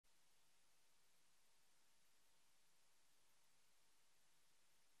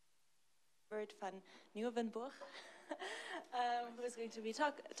Evert van NIEUWENBURG, who is going to be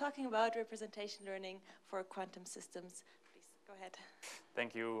talking about representation learning for quantum systems. Please, go ahead.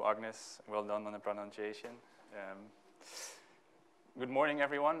 Thank you, Agnes. Well done on the pronunciation. Good morning,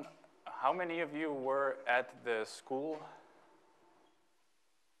 everyone. How many of you were at the school?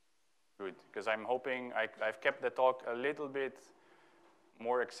 Good, because I'm hoping I've kept the talk a little bit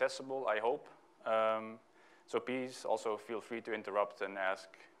more accessible, I hope. So please also feel free to interrupt and ask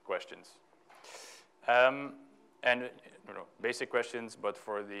questions. And basic questions, but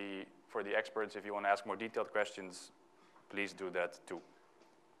for the experts, if you want to ask more detailed questions, please do that too.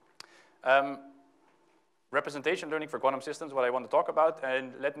 Representation learning for quantum systems, what I want to talk about,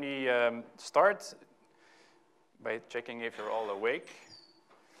 and let me start by checking if you're all awake.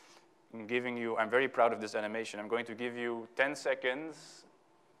 I'm very proud of this animation. I'm going to give you 10 seconds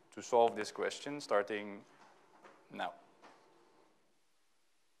to solve this question, starting now.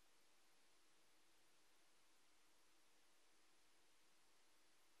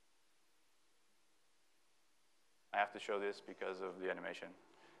 I have to show this because of the animation.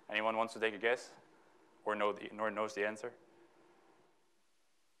 Anyone wants to take a guess? Or knows the answer?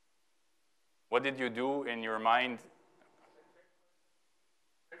 What did you do in your mind?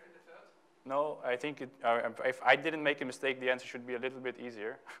 No, I think if I didn't make a mistake, the answer should be a little bit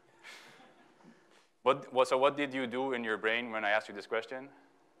easier. So what did you do in your brain when I asked you this question?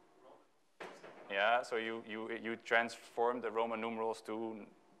 Yeah, so you transformed the Roman numerals to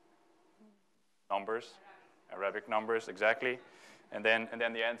numbers, Arabic numbers, exactly. And then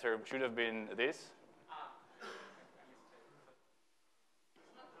the answer should have been this.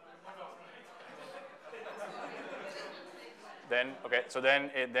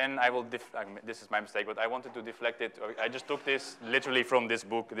 Then I will, this is my mistake, but I wanted to deflect it. I just took this literally from this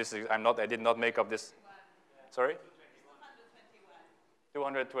book. I did not make up this. Sorry?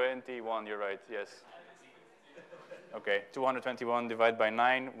 221, you're right, yes. Okay, 221 divided by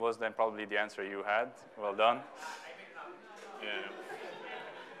 9 was then probably the answer you had. Well done. Yeah.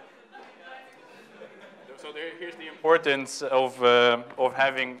 So here's the importance of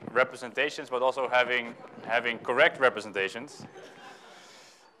having representations, but also having correct representations.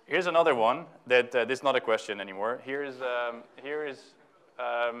 Here's another one that this is not a question anymore. Here is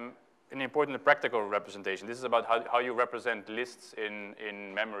an important practical representation. This is about how you represent lists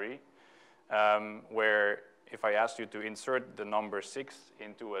in memory, where if I asked you to insert the number 6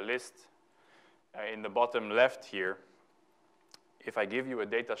 into a list in the bottom left here, if I give you a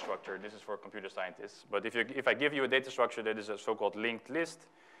data structure, this is for computer scientists, but if I give you a data structure that is a so-called linked list,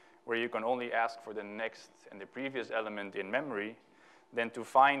 where you can only ask for the next and the previous element in memory, then to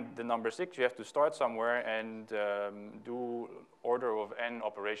find the number 6, you have to start somewhere and do order of n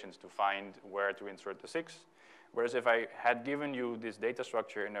operations to find where to insert the 6. Whereas if I had given you this data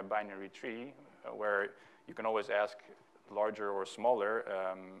structure in a binary tree, where you can always ask larger or smaller,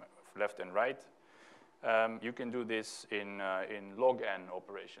 left and right, you can do this in log n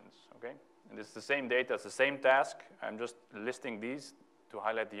operations, okay? And it's the same data, it's the same task. I'm just listing these to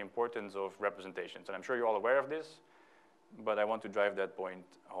highlight the importance of representations. And I'm sure you're all aware of this, but I want to drive that point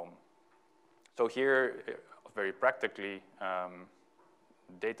home. So here, very practically,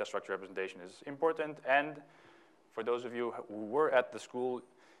 data structure representation is important. And for those of you who were at the school,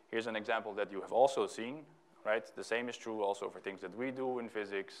 here's an example that you have also seen, right? The same is true also for things that we do in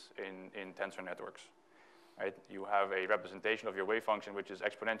physics in tensor networks. Right? You have a representation of your wave function which is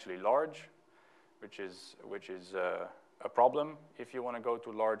exponentially large, which is a problem if you want to go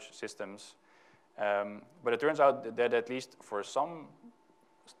to large systems. But it turns out that at least for some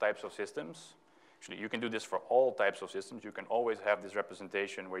types of systems, actually you can do this for all types of systems, you can always have this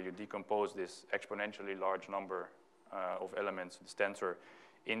representation where you decompose this exponentially large number of elements, this tensor,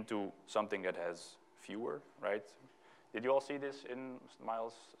 into something that has fewer, right? Did you all see this in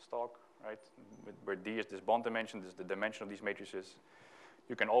Miles' talk? Right, where D is this bond dimension, this is the dimension of these matrices.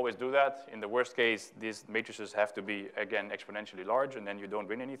 You can always do that. In the worst case, these matrices have to be, again, exponentially large, and then you don't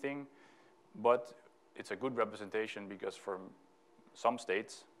win anything. But it's a good representation because for some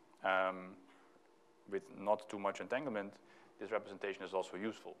states, with not too much entanglement, this representation is also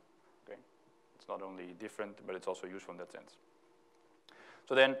useful. Okay? It's not only different, but it's also useful in that sense.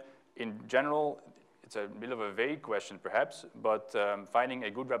 So then, in general, it's a bit of a vague question, perhaps, but finding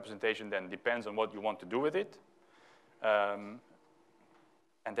a good representation then depends on what you want to do with it. And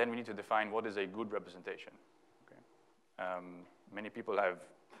then we need to define what is a good representation. Okay? Many people have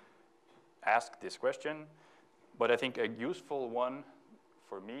asked this question, but I think a useful one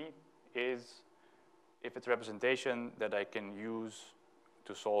for me is if it's a representation that I can use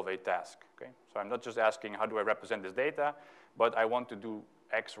to solve a task, okay? So I'm not just asking, how do I represent this data, but I want to do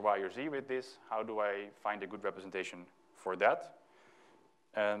X, Y, or Z with this. How do I find a good representation for that?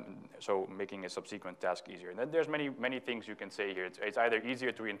 So making a subsequent task easier. And then there's many things you can say here. It's either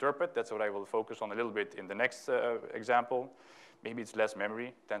easier to interpret, that's what I will focus on a little bit in the next example. Maybe it's less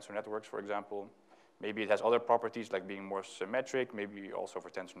memory, tensor networks, for example. Maybe it has other properties like being more symmetric. Maybe also for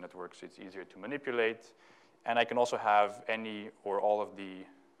tensor networks, it's easier to manipulate. And I can also have any or all of the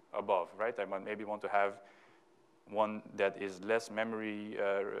above, right? I might maybe want to have one that is less memory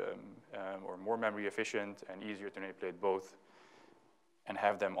or more memory efficient and easier to manipulate both, and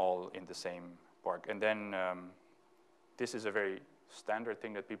have them all in the same park. And then this is a very standard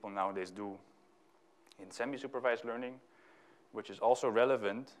thing that people nowadays do in semi-supervised learning, which is also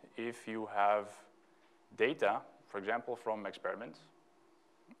relevant if you have data, for example, from experiments,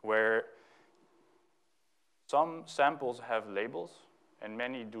 where some samples have labels and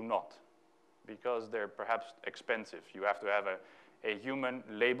many do not, because they're perhaps expensive. You have to have a human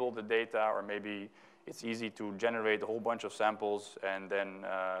label the data, or maybe it's easy to generate a whole bunch of samples, and then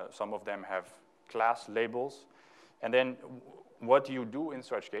some of them have class labels. And then what you do in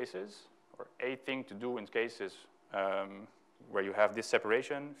such cases, or a thing to do in cases where you have this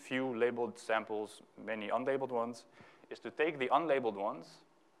separation, few labeled samples, many unlabeled ones, is to take the unlabeled ones,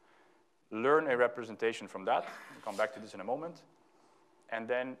 learn a representation from that, we'll come back to this in a moment, and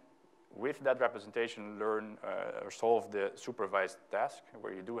then with that representation learn or solve the supervised task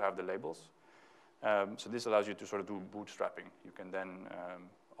where you do have the labels. So this allows you to sort of do bootstrapping. You can then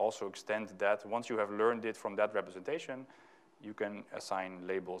also extend that. Once you have learned it from that representation, you can assign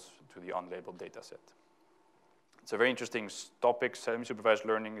labels to the unlabeled data set. It's a very interesting topic. Semi-supervised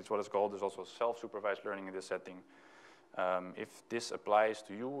learning is what it's called. There's also self-supervised learning in this setting. If this applies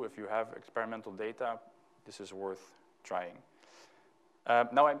to you, if you have experimental data, this is worth trying.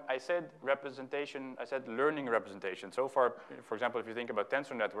 Now, I said representation, I said learning representation. So far, for example, if you think about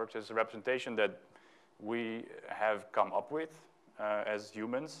tensor networks, it's a representation that we have come up with as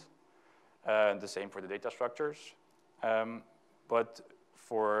humans. The same for the data structures. But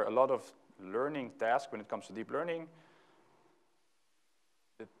for a lot of learning tasks, when it comes to deep learning,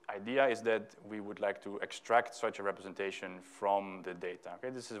 the idea is that we would like to extract such a representation from the data. Okay,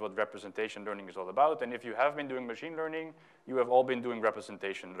 this is what representation learning is all about. And if you have been doing machine learning, you have all been doing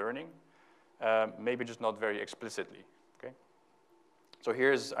representation learning, maybe just not very explicitly. Okay. So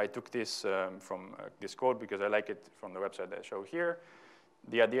I took this from this quote because I like it from the website that I show here.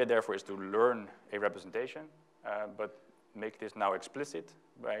 The idea, therefore, is to learn a representation, but make this now explicit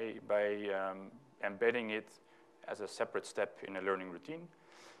by embedding it as a separate step in a learning routine.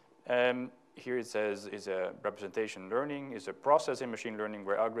 Here it says, is a representation learning, is a process in machine learning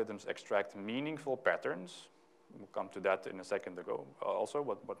where algorithms extract meaningful patterns. We'll come to that in a second ago also,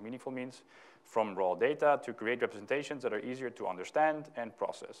 what meaningful means, from raw data to create representations that are easier to understand and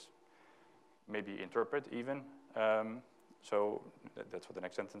process. Maybe interpret even. So that's what the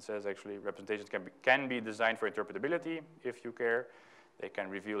next sentence says, actually. Representations can be designed for interpretability if you care. They can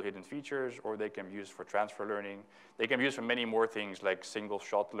reveal hidden features, or they can be used for transfer learning. They can be used for many more things, like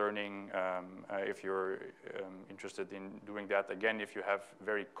single-shot learning, if you're interested in doing that. Again, if you have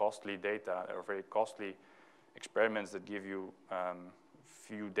very costly data or very costly experiments that give you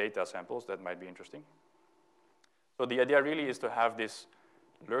few data samples, that might be interesting. So the idea really is to have this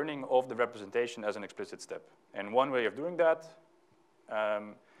learning of the representation as an explicit step. And one way of doing that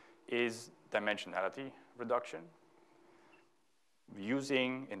is dimensionality reduction,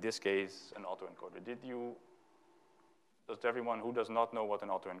 using, in this case, an autoencoder. Does everyone who does not know what an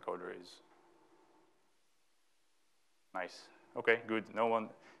autoencoder is? Nice. Okay, good. No one,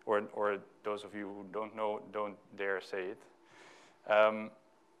 or those of you who don't know, don't dare say it. An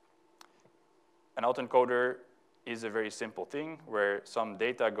autoencoder is a very simple thing where some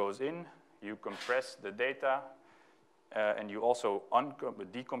data goes in, you compress the data, and you also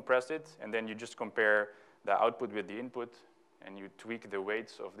decompress it, and then you just compare the output with the input, and you tweak the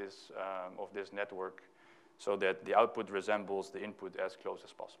weights of this network so that the output resembles the input as close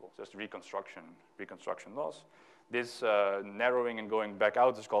as possible. Just reconstruction loss. This narrowing and going back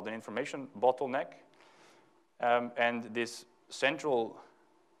out is called an information bottleneck. And this central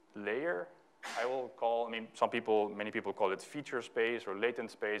layer, I will call, many people call it feature space or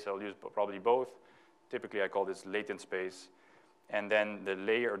latent space. I'll use probably both. Typically, I call this latent space. And then the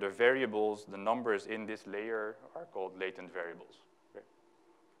layer, the variables, the numbers in this layer are called latent variables. Okay.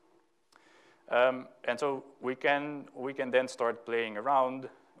 And so we can then start playing around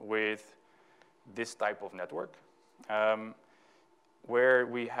with this type of network, where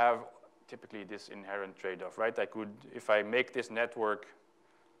we have typically this inherent trade-off, right? If I make this network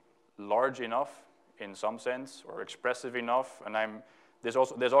large enough in some sense, or expressive enough, and there's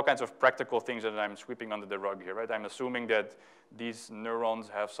all kinds of practical things that I'm sweeping under the rug here, right? I'm assuming that these neurons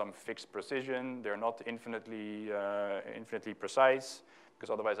have some fixed precision, they're not infinitely precise,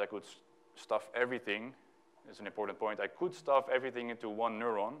 because otherwise I could stuff everything. It's an important point. I could stuff everything into one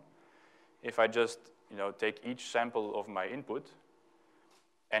neuron if I just take each sample of my input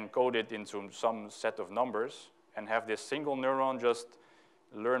and code it into some set of numbers and have this single neuron just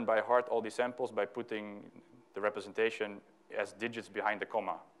learn by heart all these samples by putting the representation as digits behind the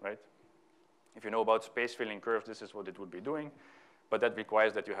comma, right? If you know about space filling curves, this is what it would be doing, but that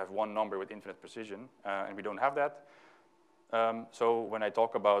requires that you have one number with infinite precision, and we don't have that. So when I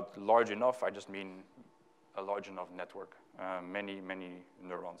talk about large enough, I just mean a large enough network, many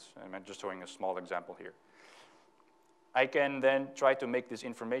neurons. I'm just showing a small example here. I can then try to make this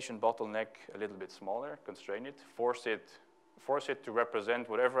information bottleneck a little bit smaller, constrain it, force it to represent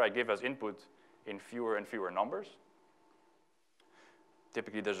whatever I give as input in fewer and fewer numbers.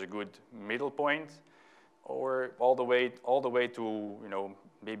 Typically, there's a good middle point, or all the way to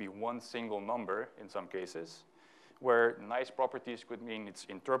maybe one single number in some cases, where nice properties could mean it's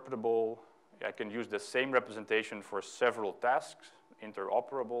interpretable. I can use the same representation for several tasks,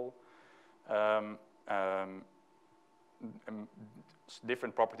 interoperable.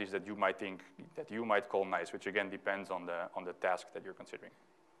 Different properties that you might call nice, which again depends on the task that you're considering.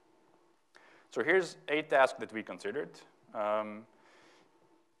 So here's a task that we considered.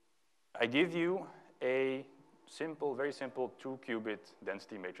 I give you a very simple 2-qubit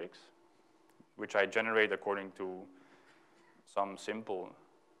density matrix, which I generate according to some simple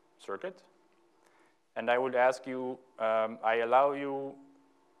circuit. And I would ask you, I allow you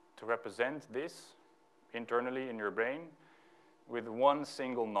to represent this internally in your brain with one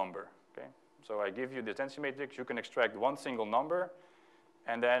single number, okay? So I give you the density matrix, you can extract one single number,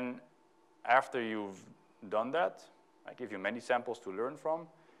 and then after you've done that, I give you many samples to learn from.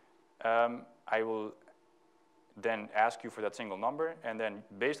 I will then ask you for that single number, and then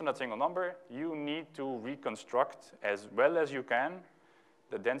based on that single number, you need to reconstruct as well as you can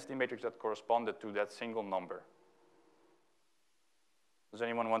the density matrix that corresponded to that single number. Does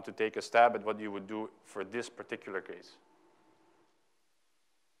anyone want to take a stab at what you would do for this particular case?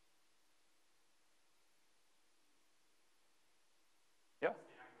 Yeah?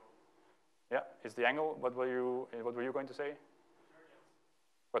 Yeah, it's the angle. What were you going to say?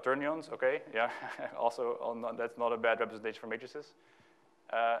 Quaternions, okay, yeah. Also, that's not a bad representation for matrices.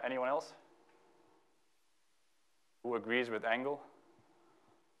 Anyone else? Who agrees with angle?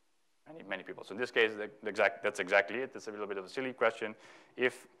 Many people. So in this case, that's exactly it. It's a little bit of a silly question.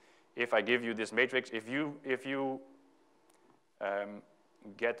 If I give you this matrix, if you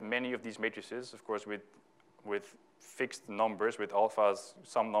get many of these matrices, of course, with fixed numbers, with alphas,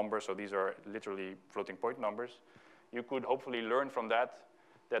 some numbers, so these are literally floating point numbers, you could hopefully learn from that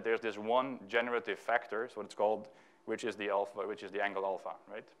there's this one generative factor, so it's called, which is the alpha, which is the angle alpha,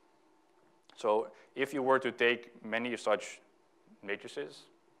 right? So if you were to take many such matrices,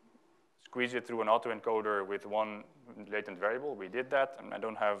 squeeze it through an autoencoder with one latent variable, we did that, and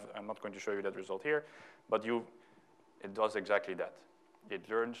I'm not going to show you that result here, but it does exactly that. It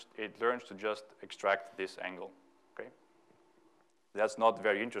learns to just extract this angle, okay? That's not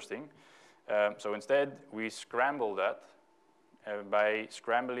very interesting. So instead, we scramble that by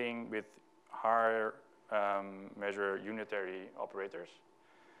scrambling with higher measure unitary operators,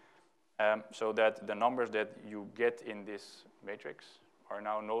 so that the numbers that you get in this matrix are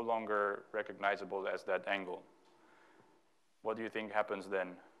now no longer recognizable as that angle. What do you think happens then?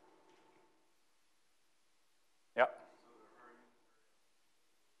 Yeah.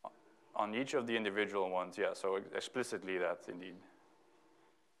 On each of the individual ones, yeah, so explicitly that, indeed.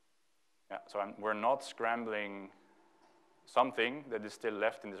 Yeah, so we're not scrambling something that is still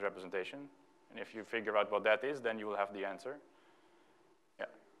left in this representation, and if you figure out what that is, then you will have the answer. Yeah.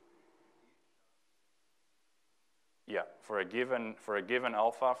 Yeah, for a given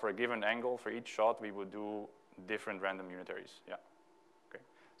alpha, for a given angle, for each shot, we would do different random unitaries. Yeah. Okay.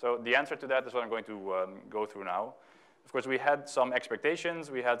 So the answer to that is what I'm going to go through now. Of course, we had some expectations.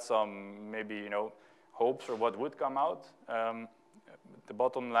 We had some maybe hopes for what would come out. The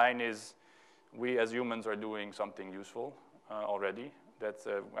bottom line is, we as humans are doing something useful already. That's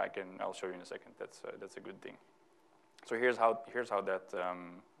I'll show you in a second. That's a good thing. So here's how that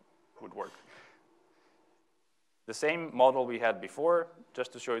would work. The same model we had before,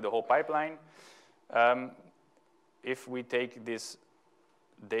 just to show you the whole pipeline. If we take this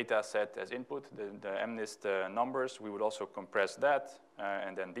data set as input, the MNIST numbers, we would also compress that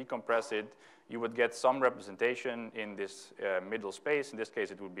and then decompress it you would get some representation in this middle space. In this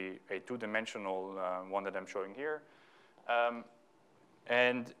case, it would be a two-dimensional one that I'm showing here.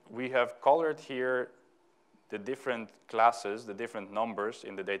 And we have colored here the different classes, the different numbers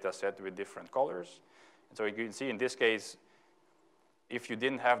in the data set with different colors. And so you can see in this case, if you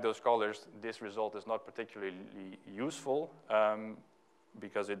didn't have those colors, this result is not particularly useful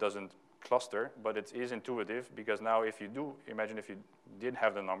because it doesn't cluster, but it is intuitive because now if you do, imagine if you did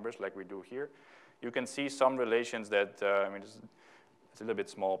have the numbers like we do here, you can see some relations that, I mean, it's a little bit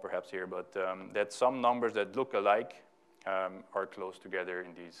small perhaps here, but that some numbers that look alike are close together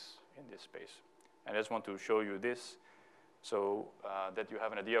in this space. And I just want to show you this so that you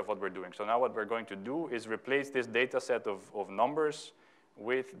have an idea of what we're doing. So now what we're going to do is replace this data set of numbers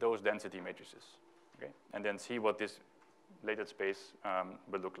with those density matrices, okay? And then see what this latent space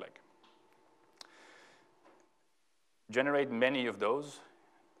will look like. Generate many of those,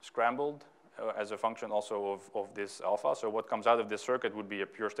 scrambled as a function also of this alpha. So what comes out of this circuit would be a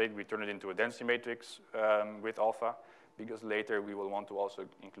pure state. We turn it into a density matrix with alpha, because later we will want to also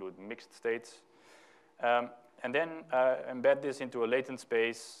include mixed states. And then embed this into a latent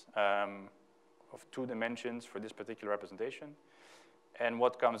space of 2 dimensions for this particular representation. And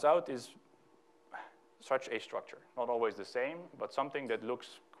what comes out is such a structure. Not always the same, but something that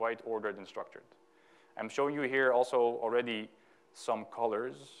looks quite ordered and structured. I'm showing you here also already some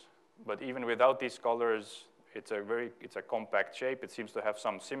colors, but even without these colors, it's a compact shape. It seems to have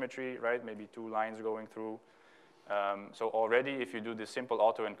some symmetry, right? Maybe 2 lines going through. So already, if you do this simple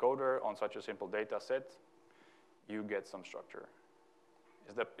autoencoder on such a simple data set, you get some structure.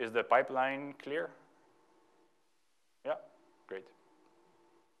 Is the pipeline clear? Yeah, great.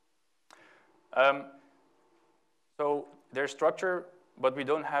 So there's structure, but we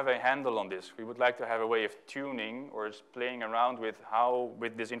don't have a handle on this. We would like to have a way of tuning or playing around with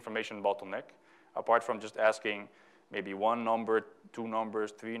this information bottleneck, apart from just asking maybe 1 number, 2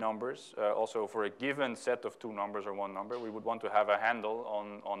 numbers, 3 numbers. Also, for a given set of 2 numbers or 1 number, we would want to have a handle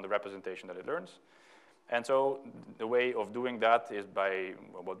on the representation that it learns. And so the way of doing that is by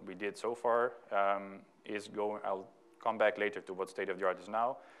what we did so far I'll come back later to what state of the art is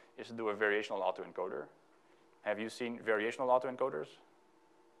now, is to do a variational autoencoder. Have you seen variational autoencoders?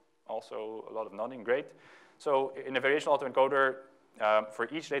 Also a lot of nodding, great. So in a variational autoencoder, for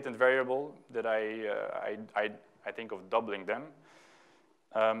each latent variable that I think of doubling them,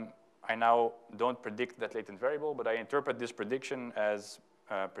 I now don't predict that latent variable, but I interpret this prediction as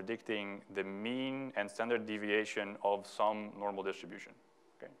predicting the mean and standard deviation of some normal distribution.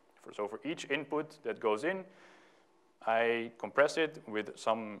 Okay? So for each input that goes in, I compress it with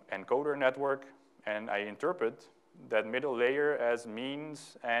some encoder network, and I interpret that middle layer as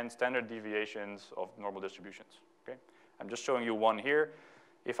means and standard deviations of normal distributions. Okay? I'm just showing you one here.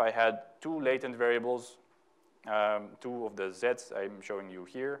 If I had 2 latent variables, 2 of the z's I'm showing you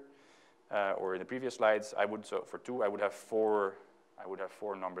here, or in the previous slides, so for 2, I would have 4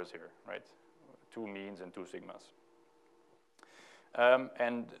 numbers here, right? 2 means and 2 sigmas.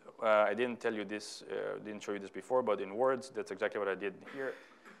 I didn't tell you this, didn't show you this before, but in words, that's exactly what I did here.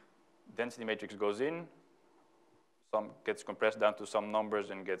 Density matrix goes in, some gets compressed down to some numbers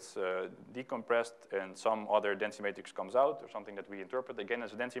and gets decompressed, and some other density matrix comes out, or something that we interpret again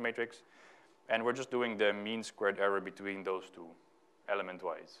as a density matrix. And we're just doing the mean squared error between those 2,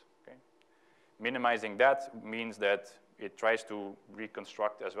 element-wise. Okay? Minimizing that means that it tries to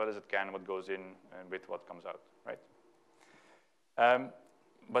reconstruct as well as it can what goes in and with what comes out, right?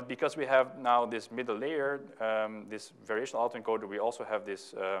 But because we have now this middle layer, this variational autoencoder, we also have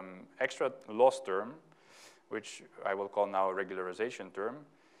this extra loss term, which I will call now a regularization term.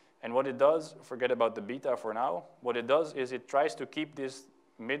 And what it does, forget about the beta for now, what it does is it tries to keep this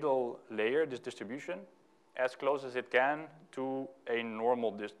middle layer, this distribution, as close as it can to a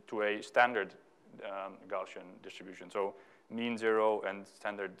to a standard Gaussian distribution. So mean 0 and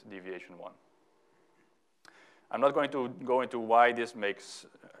standard deviation 1. I'm not going to go into why this makes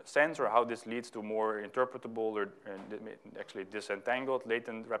sense or how this leads to more interpretable or actually disentangled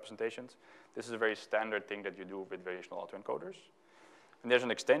latent representations. This is a very standard thing that you do with variational autoencoders. And there's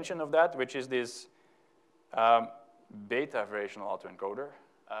an extension of that, which is this beta variational autoencoder.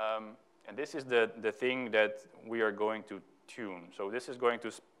 And this is the thing that we are going to tune. So this is going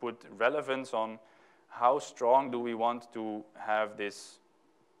to put relevance on how strong do we want to have this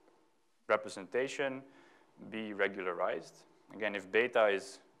representation be regularized. Again, if beta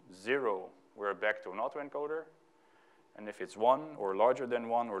is 0, we're back to an autoencoder. And if it's 1 or larger than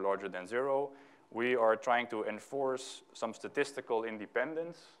 1 or larger than 0, we are trying to enforce some statistical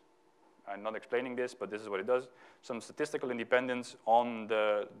independence I'm not explaining this, but this is what it does. Some statistical independence on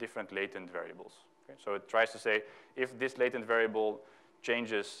the different latent variables. Okay? So it tries to say, if this latent variable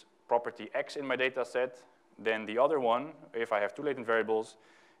changes property X in my data set, then the other one, if I have two latent variables,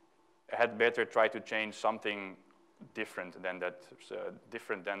 had better try to change something different than that,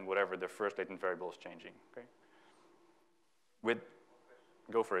 different than whatever the first latent variable is changing. Okay?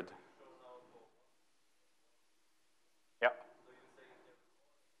 Go for it. Yeah.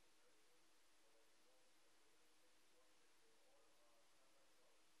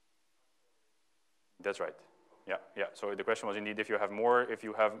 That's right. Yeah, yeah. So the question was indeed if you have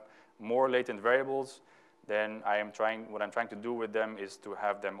more latent variables, then what I'm trying to do with them is to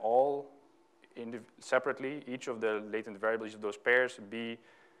have them all separately, each of the latent variables, each of those pairs, be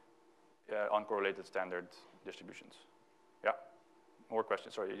uncorrelated standard distributions. Yeah. More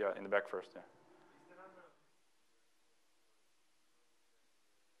questions? Sorry, yeah, in the back first.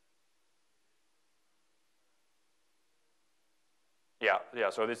 Yeah. Yeah.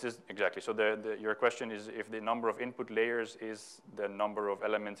 So this is exactly. So your question is if the number of input layers is the number of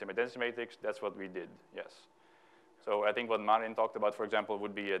elements in my density matrix. That's what we did. Yes. So I think what Marin talked about, for example,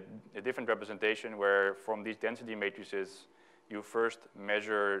 would be a different representation where from these density matrices, you first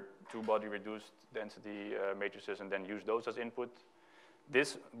measure two-body reduced density matrices and then use those as input.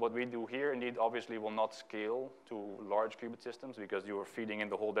 This, what we do here, indeed, obviously will not scale to large qubit systems because you are feeding in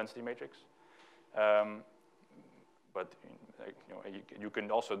the whole density matrix. But you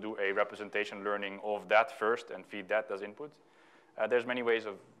can also do a representation learning of that first and feed that as input. There's many ways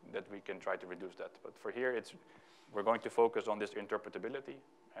that we can try to reduce that. But for here, we're going to focus on this interpretability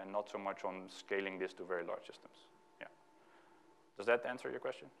and not so much on scaling this to very large systems. Yeah. Does that answer your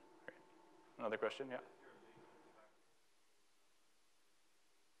question? Okay. Another question? Yeah.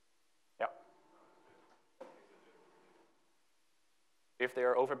 Yeah. If they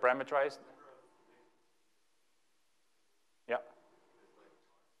are over-parameterized. Yeah.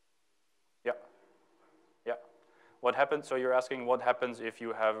 Yeah. Yeah. What happens, so you're asking what happens if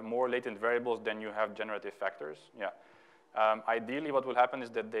you have more latent variables than you have generative factors? Yeah. Ideally, what will happen is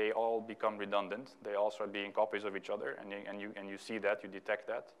that they all become redundant. They all start being copies of each other, and you see that, you detect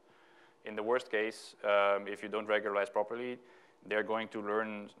that. In the worst case, if you don't regularize properly, they're going to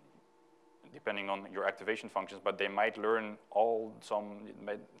learn, depending on your activation functions, but they might learn some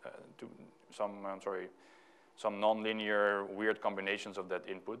nonlinear weird combinations of that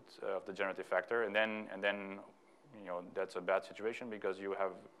input of the generative factor, and then that's a bad situation because you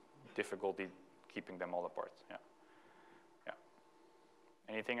have difficulty keeping them all apart. Yeah. Yeah.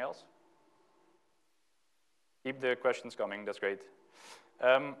 Anything else? Keep the questions coming. That's great.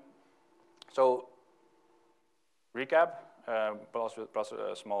 So recap, plus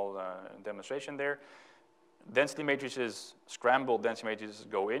a small demonstration there. Density matrices, scrambled density matrices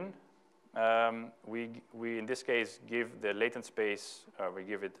go in. We in this case give the latent space, we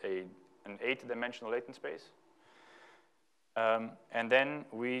give it an 8-dimensional latent space. And then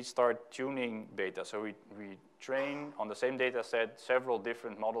we start tuning beta. So we train on the same data set several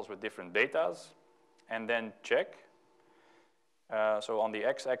different models with different betas and then check. So on the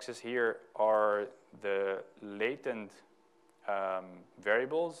x-axis here are the latent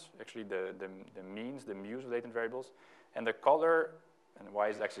variables, actually the means, the mu's latent variables, and the color, and the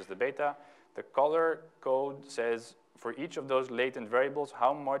y-axis is the beta. The color code says for each of those latent variables,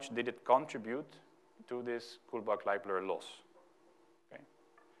 how much did it contribute to this Kullback-Leibler loss? Okay.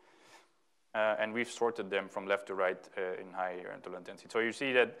 And we've sorted them from left to right in higher interval intensity. So you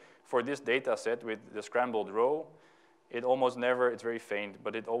see that for this data set with the scrambled row, it almost never, it's very faint,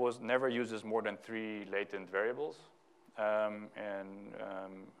 but it almost never uses more than 3 latent variables. And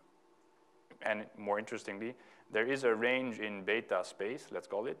more interestingly, there is a range in beta space, let's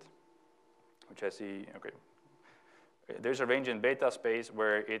call it, which I see, okay. There's a range in beta space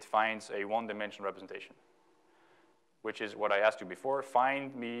where it finds a 1-dimensional representation, which is what I asked you before.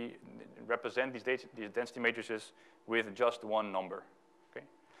 Represent these density matrices with just one number, okay?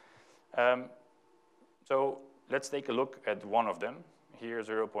 So let's take a look at one of them. Here,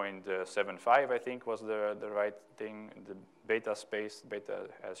 0.75, I think, was the right thing. The beta space, beta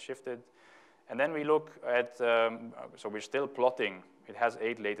has shifted. And then we look at, so we're still plotting. It has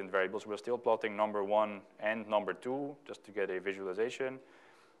 8 latent variables. We're still plotting number 1 and number 2, just to get a visualization.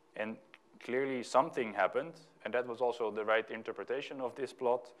 And clearly something happened, and that was also the right interpretation of this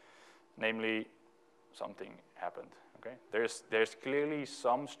plot, namely something happened, okay? There's clearly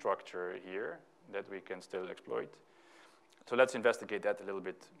some structure here that we can still exploit. So let's investigate that a little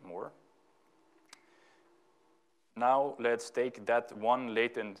bit more. Now let's take that one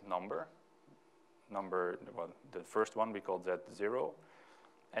latent number, well, the first one, we call that 0,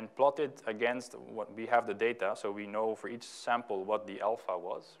 and plot it against what we have the data, so we know for each sample what the alpha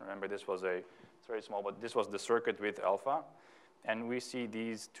was. Remember, this was it's very small, but this was the circuit with alpha, and we see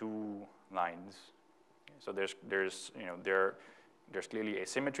these two lines. So there's clearly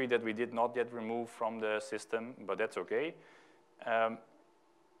asymmetry that we did not yet remove from the system, but that's okay.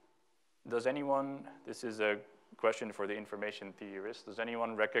 Does anyone, this is a question for the information theorist, does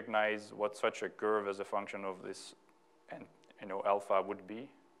anyone recognize what such a curve as a function of this, and alpha would be?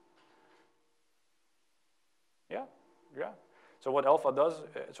 Yeah. So what alpha does,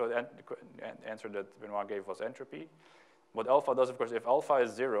 so the answer that Benoit gave was entropy. What alpha does, of course, if alpha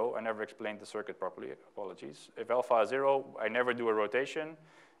is 0, I never explained the circuit properly, apologies. If alpha is 0, I never do a rotation,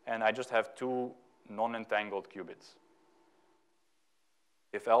 and I just have two non-entangled qubits.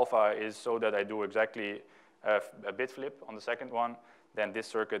 If alpha is so that I do exactly a bit flip on the second one, then this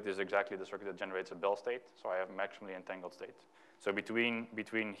circuit is exactly the circuit that generates a Bell state, so I have a maximally entangled state. So between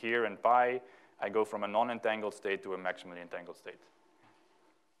here and pi, I go from a non-entangled state to a maximally entangled state.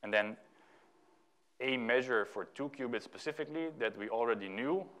 And then a measure for 2 qubits specifically that we already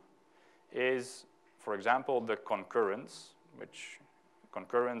knew is, for example, the concurrence, which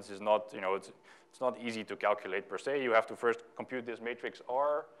concurrence is not, it's not easy to calculate per se. You have to first compute this matrix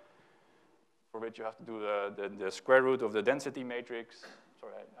R, for which you have to do the square root of the density matrix.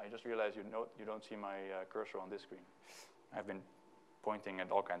 Sorry, I just realized you don't see my cursor on this screen. I've been pointing at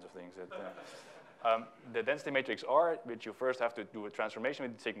all kinds of things. The density matrix R, which you first have to do a transformation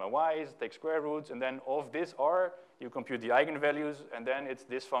with sigma y's, take square roots, and then of this R, you compute the eigenvalues, and then it's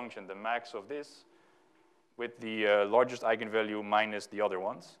this function, the max of this, with the largest eigenvalue minus the other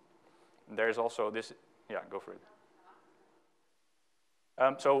ones. And there's also this, yeah, go for it.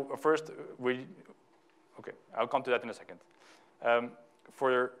 So first, okay, I'll come to that in a second.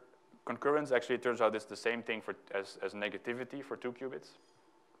 For concurrence, actually, it turns out it's the same thing as negativity for 2 qubits.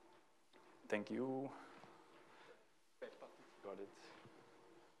 Thank you. Got it.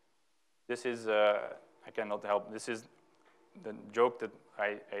 This is, I cannot help, this is the joke that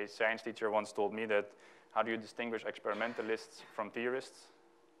a science teacher once told me, that how do you distinguish experimentalists from theorists?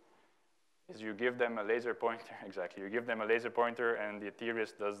 Is you give them a laser pointer, exactly, you give them a laser pointer and the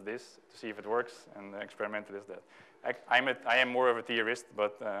theorist does this to see if it works, and the experimentalist does that. I am more of a theorist,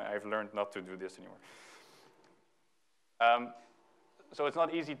 but I've learned not to do this anymore. So it's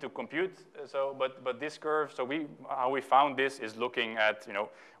not easy to compute. But this curve. So how we found this is looking at,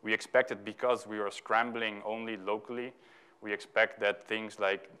 we expected, because we are scrambling only locally, we expect that things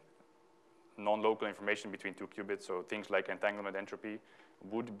like non-local information between 2 qubits, so things like entanglement entropy,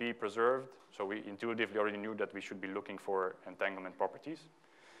 would be preserved. So we intuitively already knew that we should be looking for entanglement properties.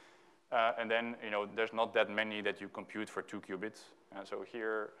 And then, there's not that many that you compute for 2 qubits. So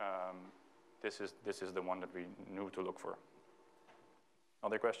here, this is the one that we knew to look for.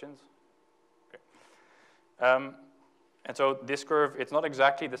 Other questions? Okay. And so this curve, it's not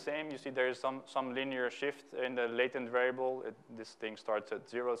exactly the same. You see there's some linear shift in the latent variable. This thing starts at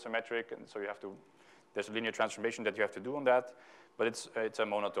 0 symmetric, and so there's a linear transformation that you have to do on that, but it's a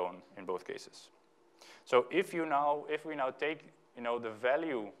monotone in both cases. So if we now take, the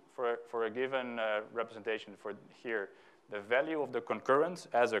value for a given representation for here, the value of the concurrence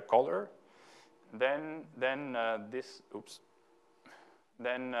as a color, then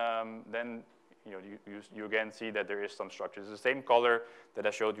you again see that there is some structure. It's the same color that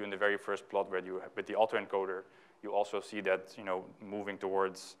I showed you in the very first plot where you have, with the autoencoder, you also see that, moving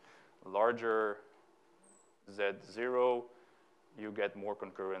towards larger Z0, you get more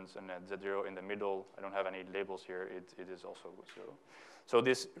concurrence, and at Z0 in the middle, I don't have any labels here, it is also 0. So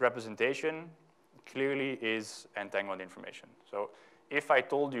this representation clearly is entanglement information. So if I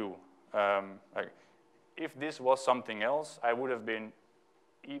told you, if this was something else, I would have been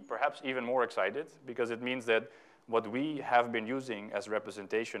perhaps even more excited, because it means that what we have been using as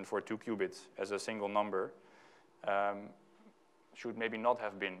representation for 2 qubits as a single number should maybe not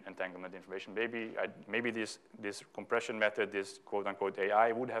have been entanglement information. Maybe this compression method, this quote-unquote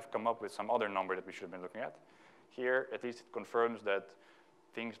AI, would have come up with some other number that we should have been looking at. Here, at least it confirms that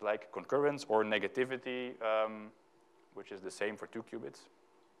things like concurrence or negativity, which is the same for 2 qubits,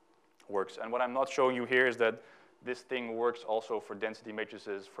 works. And what I'm not showing you here is that this thing works also for density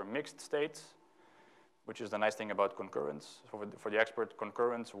matrices for mixed states, which is the nice thing about concurrence. So for the expert,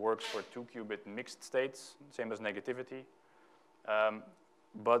 concurrence works for 2 qubit mixed states, same as negativity.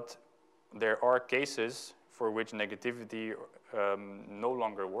 But there are cases for which negativity no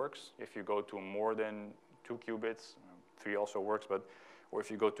longer works. If you go to more than 2 qubits, 3 also works, or if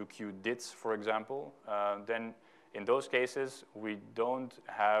you go to qdits, for example, then in those cases, we don't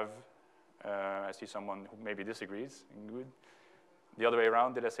have, I see someone who maybe disagrees. Good. The other way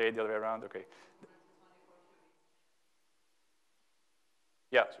around, did I say it the other way around? Okay.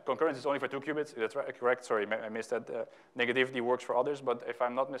 Yeah, so concurrence is only for 2 qubits, that's right, correct, sorry, I missed that. Negativity works for others, but if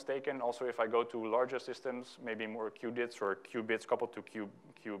I'm not mistaken, also if I go to larger systems, maybe more qubits or qubits coupled to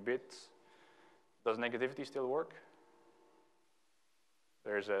qubits, does negativity still work?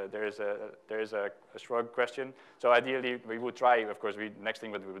 There's a shrug question. So ideally, we would try, of course, next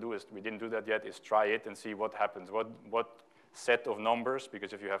thing what we would do is, we didn't do that yet, is try it and see what happens. What set of numbers,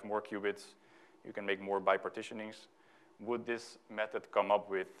 because if you have more qubits, you can make more bipartitionings, would this method come up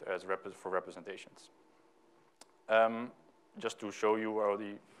with for representations? Just to show you, I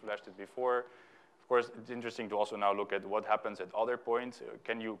already flashed it before. Of course, it's interesting to also now look at what happens at other points.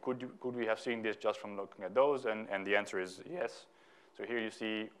 Could we have seen this just from looking at those? And the answer is yes. So here you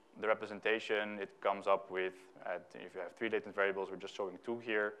see the representation. It comes up with, if you have 3 latent variables, we're just showing 2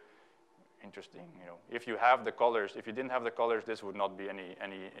 here. Interesting, you know. If you have the colors, if you didn't have the colors, this would not be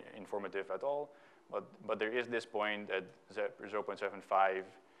any informative at all. But there is this point at 0.75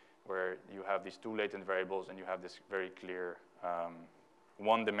 where you have these 2 latent variables and you have this very clear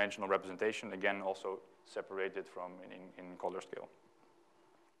one-dimensional representation, again, also separated from in color scale.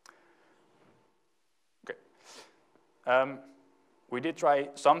 Okay. We did try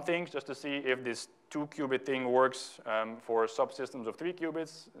some things just to see if this 2-qubit thing works for subsystems of 3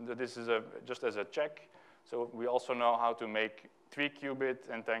 qubits. This is just as a check. So we also know how to make 3-qubit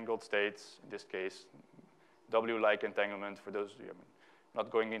entangled states, in this case, W-like entanglement. For those, not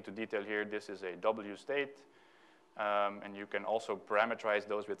going into detail here, this is a W state. And you can also parameterize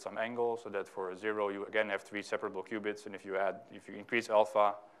those with some angle so that for 0, you again have 3 separable qubits. And if you increase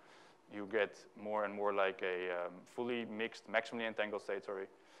alpha, you get more and more like a fully mixed, maximally entangled state, sorry.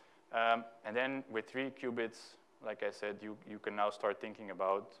 And then with 3 qubits, like I said, you can now start thinking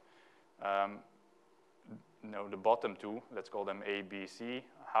about the bottom 2, let's call them A, B, C.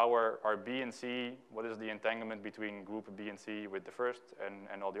 How are B and C, what is the entanglement between group B and C with the first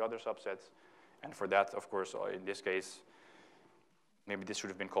and all the other subsets? And for that, of course, in this case, maybe this should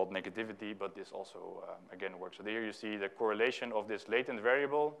have been called negativity, but this also, again, works. So there you see the correlation of this latent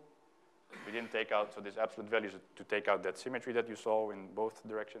variable. We didn't take out, so this absolute value is to take out that symmetry that you saw in both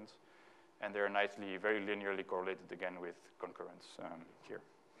directions. And they're nicely, very linearly correlated again with concurrence here.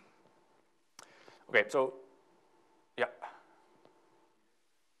 Okay, so, yeah.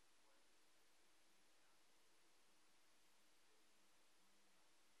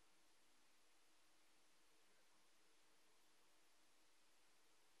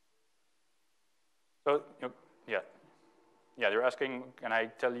 So, yeah, they're asking, can I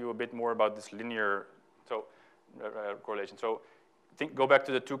tell you a bit more about this linear correlation? So go back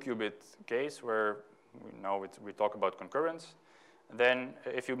to the 2-qubit case where we talk about concurrence. Then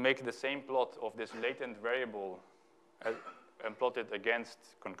if you make the same plot of this latent variable and plot it against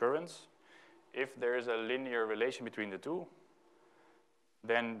concurrence, if there is a linear relation between the two,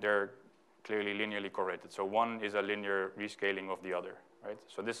 then they're clearly linearly correlated. So one is a linear rescaling of the other, right?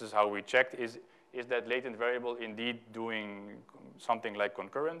 So this is how we checked, is that latent variable indeed doing something like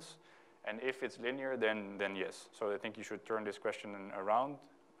concurrence? And if it's linear, then yes. So I think you should turn this question around.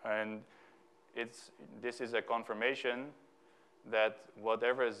 And this is a confirmation that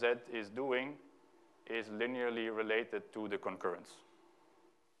whatever Z is doing is linearly related to the concurrence.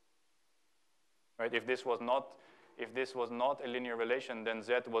 Right? If this was not a linear relation, then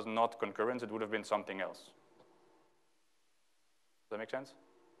Z was not concurrence. It would have been something else. Does that make sense?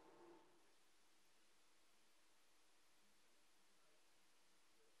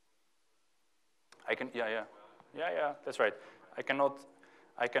 Yeah, that's right. I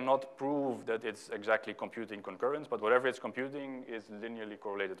cannot prove that it's exactly computing concurrence, but whatever it's computing is linearly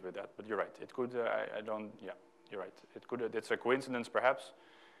correlated with that. But you're right. It could. You're right. It could. It's a coincidence, perhaps.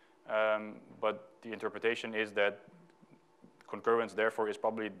 But the interpretation is that concurrence, therefore, is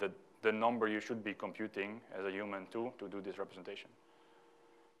probably the number you should be computing as a human to do this representation.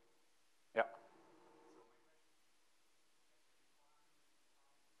 Yeah.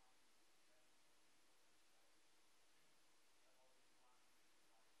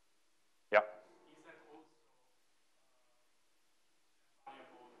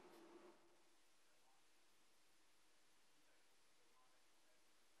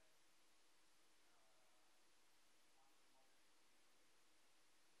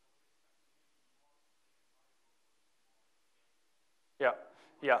 Yeah.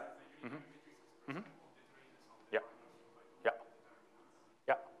 Yeah. Mm-hmm. Mm-hmm. Yeah. Yeah.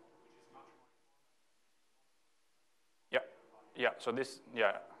 Yeah. Yeah. Yeah. So this,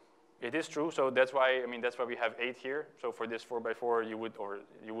 yeah, it is true. So that's why we have 8 here. So for this 4x4, you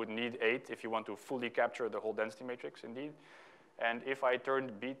would need 8 if you want to fully capture the whole density matrix, indeed. And if I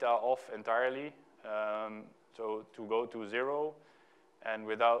turned beta off entirely, so to go to 0,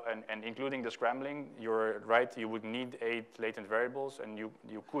 and including the scrambling, you're right, you would need 8 latent variables, and you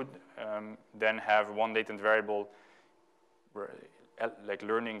could then have one latent variable like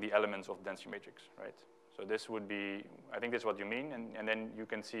learning the elements of density matrix, right? So this would be, I think this is what you mean, and then you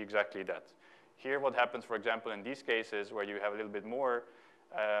can see exactly that. Here what happens, for example, in these cases where you have a little bit more,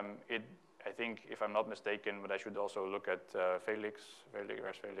 I think, if I'm not mistaken, but I should also look at Felix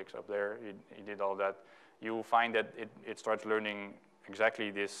up there, he did all that. You find that it starts learning exactly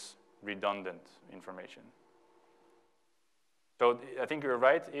this redundant information. So I think you're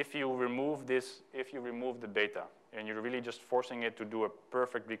right. If you remove this, if you remove the beta, and you're really just forcing it to do a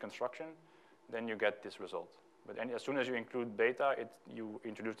perfect reconstruction, then you get this result. But as soon as you include beta, you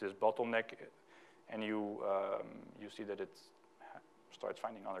introduce this bottleneck, and you see that it starts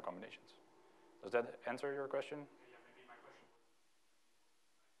finding other combinations. Does that answer your question? Yeah, maybe my question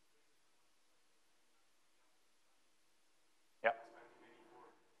was. Yeah.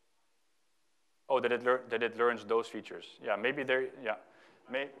 Oh, that it learns those features. Yeah, maybe there. Yeah,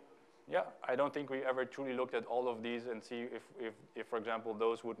 yeah. I don't think we ever truly looked at all of these and see if for example,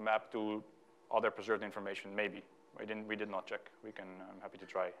 those would map to other preserved information. Maybe we did not check. We can. I'm happy to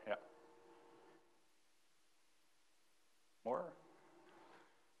try. Yeah. More.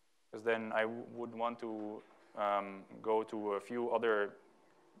 Because then I would want to go to a few other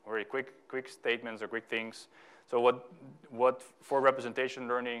very quick statements or quick things. So what for representation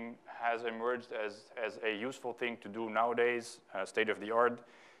learning has emerged as a useful thing to do nowadays, state of the art,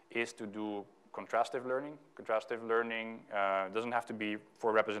 is to do contrastive learning. Contrastive learning doesn't have to be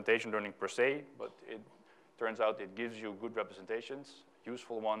for representation learning per se, but it turns out it gives you good representations,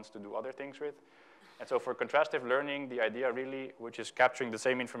 useful ones to do other things with. And so for contrastive learning, the idea really, which is capturing the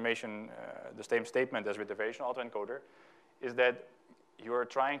same information, the same statement as with the variational autoencoder, is that you're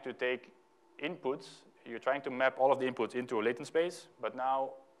trying to take inputs, you're trying to map all of the inputs into a latent space, but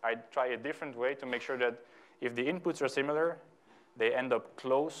now I try a different way to make sure that if the inputs are similar, they end up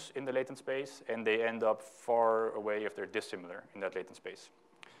close in the latent space, and they end up far away if they're dissimilar in that latent space.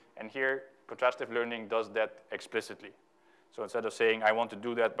 And here, contrastive learning does that explicitly. So instead of saying, I want to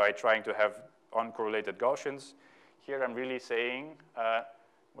do that by trying to have uncorrelated Gaussians, here I'm really saying,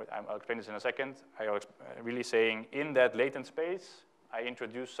 I'll explain this in a second, I'm really saying in that latent space, I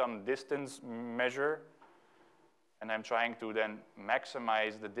introduce some distance measure, and I'm trying to then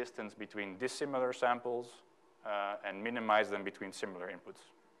maximize the distance between dissimilar samples and minimize them between similar inputs.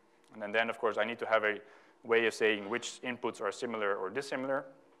 And then, of course, I need to have a way of saying which inputs are similar or dissimilar.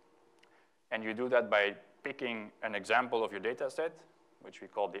 And you do that by picking an example of your data set, which we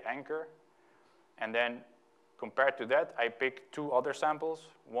call the anchor. And then compared to that, I pick 2 other samples.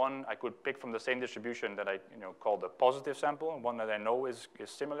 One I could pick from the same distribution that I call the positive sample, and one that I know is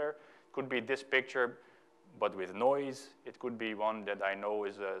similar. Could be this picture, but with noise. It could be one that I know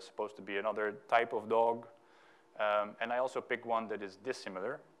is supposed to be another type of dog. And I also pick one that is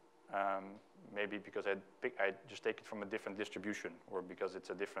dissimilar, maybe because I just take it from a different distribution, or because it's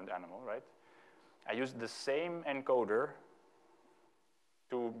a different animal, right? I use the same encoder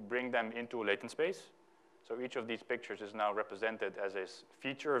to bring them into a latent space. So each of these pictures is now represented as a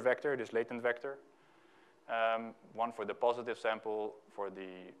feature vector, this latent vector. One for the positive sample, for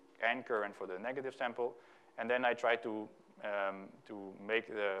the anchor, and for the negative sample. And then I try to make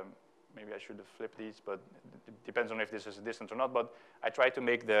maybe I should have flipped these, but it depends on if this is a distance or not, but I try to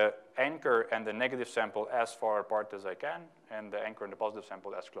make the anchor and the negative sample as far apart as I can, and the anchor and the positive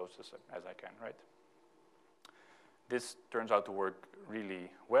sample as close as I can, right? This turns out to work really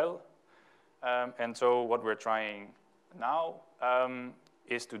well. And so what we're trying now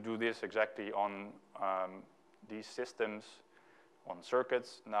is to do this exactly on these systems, on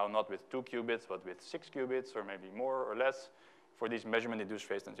circuits, now not with 2 qubits, but with 6 qubits, or maybe more or less, for these measurement-induced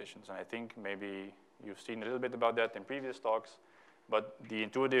phase transitions. And I think maybe you've seen a little bit about that in previous talks, but the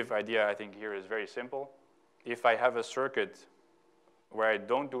intuitive idea, I think, here is very simple. If I have a circuit where I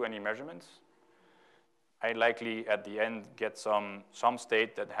don't do any measurements, I likely, at the end, get some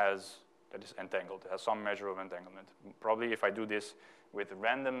state that is entangled, has some measure of entanglement. Probably if I do this with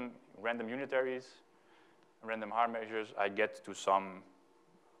random unitaries, random Haar measures, I get to some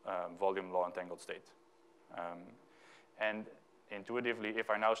volume law entangled state. And intuitively, if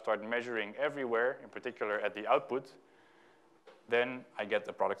I now start measuring everywhere, in particular at the output, then I get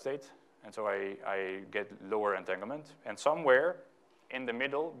the product state. And so I get lower entanglement. And somewhere in the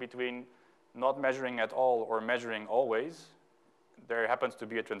middle between not measuring at all or measuring always, there happens to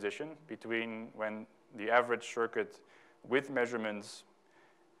be a transition between when the average circuit with measurements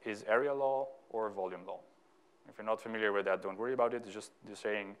is area law or volume law. If you're not familiar with that, don't worry about it. It's just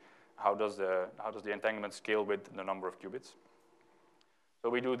saying how does the entanglement scale with the number of qubits. So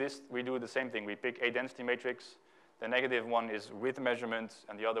we do the same thing. We pick a density matrix. The negative one is with measurements,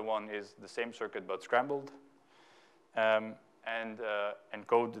 and the other one is the same circuit but scrambled. And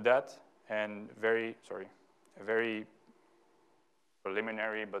encode that. And a very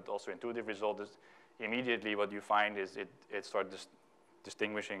preliminary but also intuitive result is immediately what you find is it starts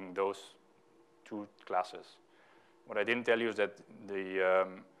distinguishing those two classes. What I didn't tell you is that the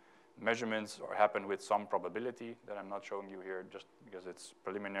measurements happen with some probability that I'm not showing you here just because it's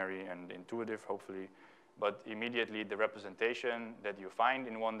preliminary and intuitive, hopefully. But immediately the representation that you find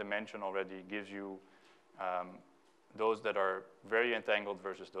in one dimension already gives you those that are very entangled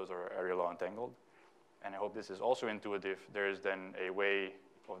versus those that are area law entangled. And I hope this is also intuitive. There is then a way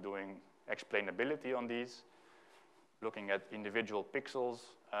of doing explainability on these, looking at individual pixels.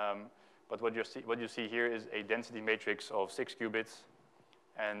 But what you see here is a density matrix of 6 qubits.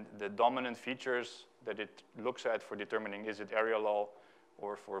 And the dominant features that it looks at for determining is it area law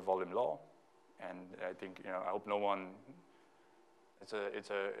or for volume law. And I think, I hope no one, it's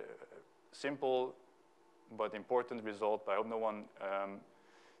a simple but important result, but I hope no one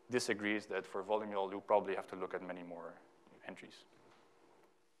disagrees that for volume law, you probably have to look at many more entries.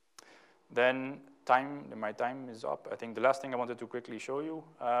 Then my time is up. I think the last thing I wanted to quickly show you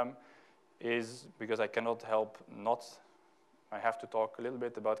is, because I cannot help not, I have to talk a little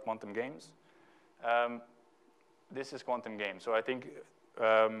bit about quantum games. This is quantum games. So I think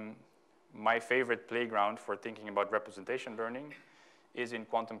my favorite playground for thinking about representation learning is in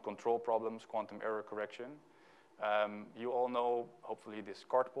quantum control problems, quantum error correction. You all know, hopefully, this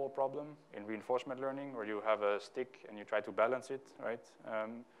cart ball problem in reinforcement learning, where you have a stick and you try to balance it, right?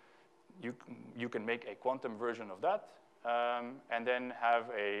 You can make a quantum version of that, and then have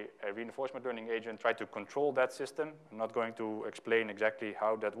a reinforcement learning agent try to control that system. I'm not going to explain exactly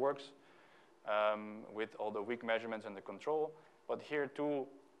how that works with all the weak measurements and the control. But here, too,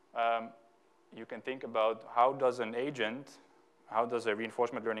 you can think about how does a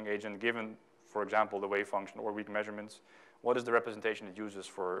reinforcement learning agent, given, for example, the wave function or weak measurements, what is the representation it uses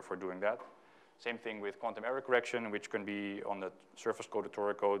for doing that? Same thing with quantum error correction, which can be on the surface code, the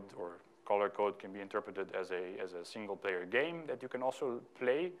Tora code, or color code can be interpreted as a single-player game that you can also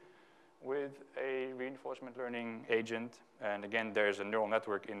play with a reinforcement learning agent. And again, there's a neural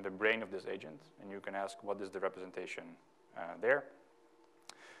network in the brain of this agent, and you can ask what is the representation there.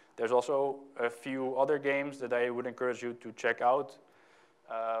 There's also a few other games that I would encourage you to check out.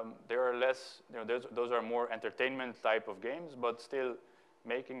 There are less, those are more entertainment type of games, but still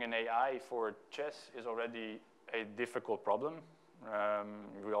making an AI for chess is already a difficult problem.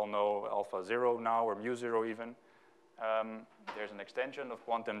 We all know AlphaZero now, or Mu0 even. There's an extension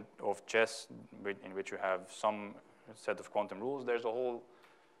of chess in which you have some set of quantum rules. There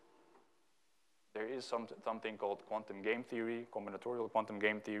is something called quantum game theory, combinatorial quantum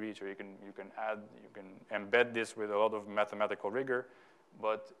game theory. So you can embed this with a lot of mathematical rigor,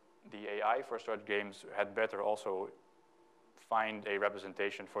 but the AI for such games had better also find a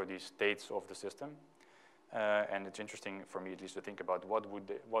representation for these states of the system. And it's interesting for me at least to think about what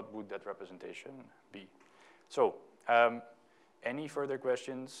would that representation be. So any further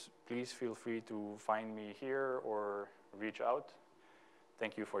questions, please feel free to find me here or reach out.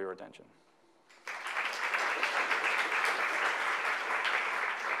 Thank you for your attention.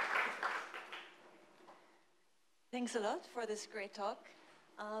 Thanks a lot for this great talk.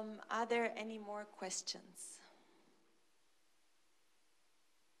 Are there any more questions?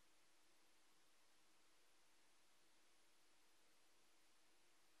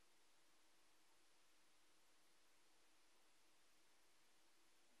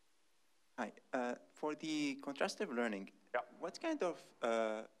 Hi. For the contrastive learning, yeah. What kind of,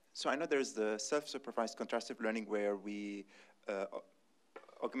 so I know there's the self-supervised contrastive learning where we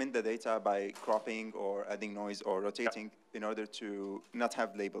augment the data by cropping or adding noise or rotating in order to not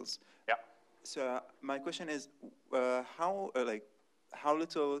have labels. Yeah. So my question is, how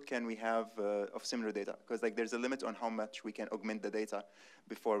little can we have of similar data? Because there's a limit on how much we can augment the data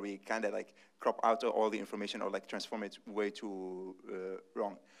before we kind of crop out all the information or transform it way too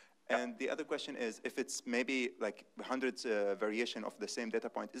wrong. And the other question is, if it's maybe hundreds variation of the same data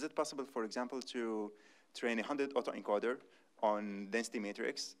point, is it possible, for example, to train 100 autoencoder on density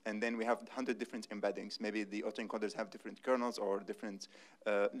matrix, and then we have 100 different embeddings? Maybe the autoencoders have different kernels or different,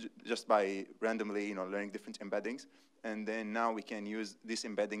 just by randomly learning different embeddings. And then now we can use these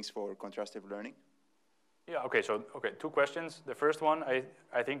embeddings for contrastive learning? Yeah, okay, so, two questions. The first one,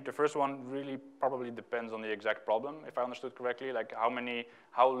 I think the first one really probably depends on the exact problem, if I understood correctly, like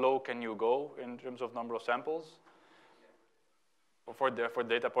how low can you go in terms of number of samples? For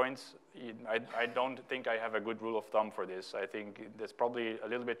data points, I don't think I have a good rule of thumb for this. I think there's probably a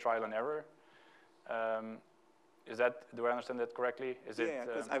little bit trial and error. Do I understand that correctly? Yeah,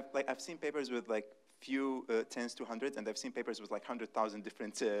 because I've seen papers with like few tens to hundreds, and I've seen papers with like 100,000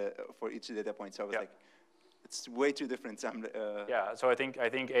 different for each data point. So I was like, it's way too different. Yeah, so I think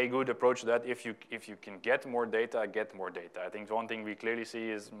a good approach to that, if you can get more data, get more data. I think one thing we clearly see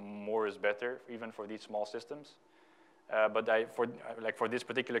is more is better, even for these small systems. But for this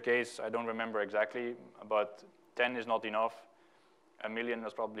particular case, I don't remember exactly, but 10 is not enough. 1 million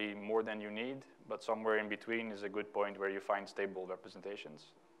is probably more than you need, but somewhere in between is a good point where you find stable representations.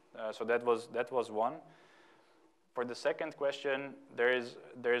 So that was one. For the second question, there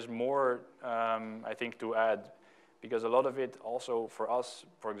is more, I think, to add, because a lot of it also for us,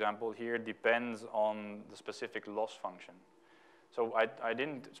 for example, here depends on the specific loss function. So I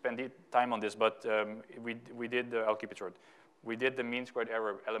didn't spend time on this, but we did, I'll keep it short. We did the mean squared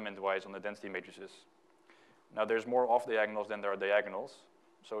error element-wise on the density matrices. Now there's more off-diagonals than there are diagonals.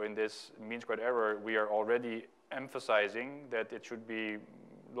 So in this mean squared error, we are already emphasizing that it should be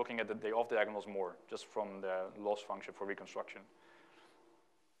looking at the off-diagonals more, just from the loss function for reconstruction.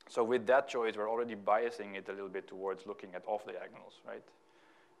 So with that choice, we're already biasing it a little bit towards looking at off-diagonals, right?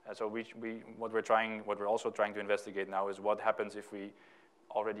 And so what we're also trying to investigate now is what happens if we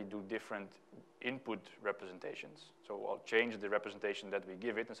already do different input representations. So I'll change the representation that we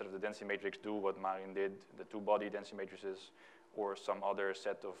give it. Instead of the density matrix, do what Marin did, the two-body density matrices, or some other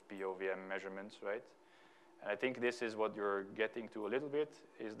set of POVM measurements, right? And I think this is what you're getting to a little bit,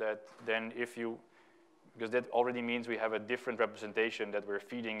 is that then because that already means we have a different representation that we're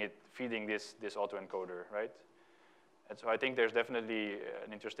feeding this autoencoder, right? And so I think there's definitely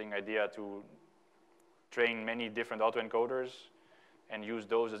an interesting idea to train many different autoencoders and use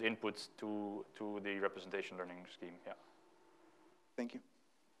those as inputs to the representation learning scheme, yeah. Thank you.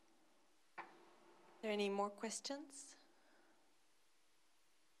 Are there any more questions?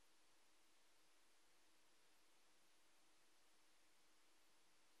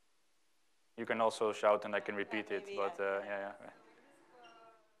 You can also shout and I can repeat it, but yeah.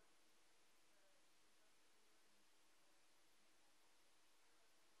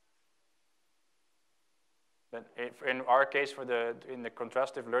 But in our case, in the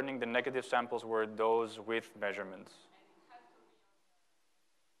contrastive learning, the negative samples were those with measurements.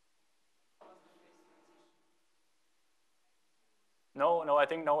 No, I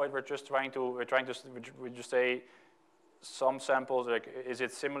think no. We're just trying to say some samples, like, is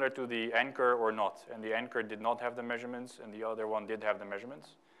it similar to the anchor or not? And the anchor did not have the measurements, and the other one did have the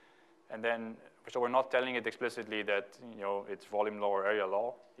measurements. And then, so we're not telling it explicitly that, you know, it's volume law or area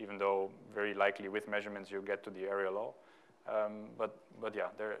law, even though very likely with measurements you get to the area law. But yeah,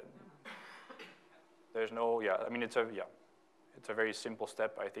 there's no, I mean, it's a very simple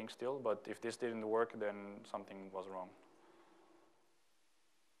step, I think, still, but if this didn't work, then something was wrong.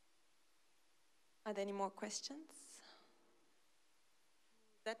 Are there any more questions?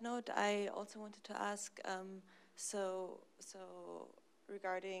 On that note, I also wanted to ask, so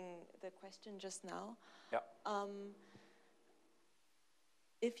regarding the question just now,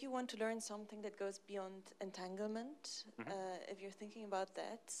 if you want to learn something that goes beyond entanglement, if you're thinking about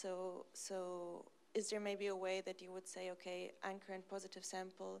that, so is there maybe a way that you would say, okay, anchor and positive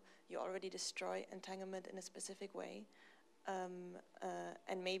sample, you already destroy entanglement in a specific way,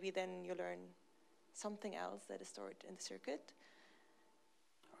 and maybe then you learn something else that is stored in the circuit?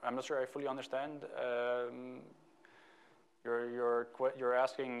 I'm not sure I fully understand. You're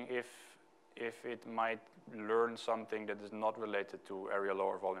asking if it might learn something that is not related to area law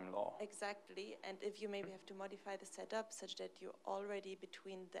or volume law. Exactly, and if you maybe have to modify the setup such that you already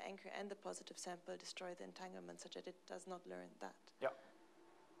between the anchor and the positive sample destroy the entanglement such that it does not learn that.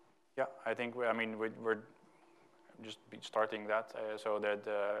 Yeah, I think we're just starting that, so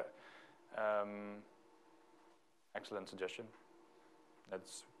that excellent suggestion.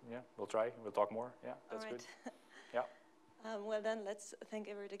 We'll try. We'll talk more. Yeah, that's good. Yeah. Well then, let's thank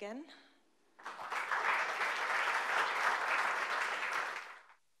Evert again.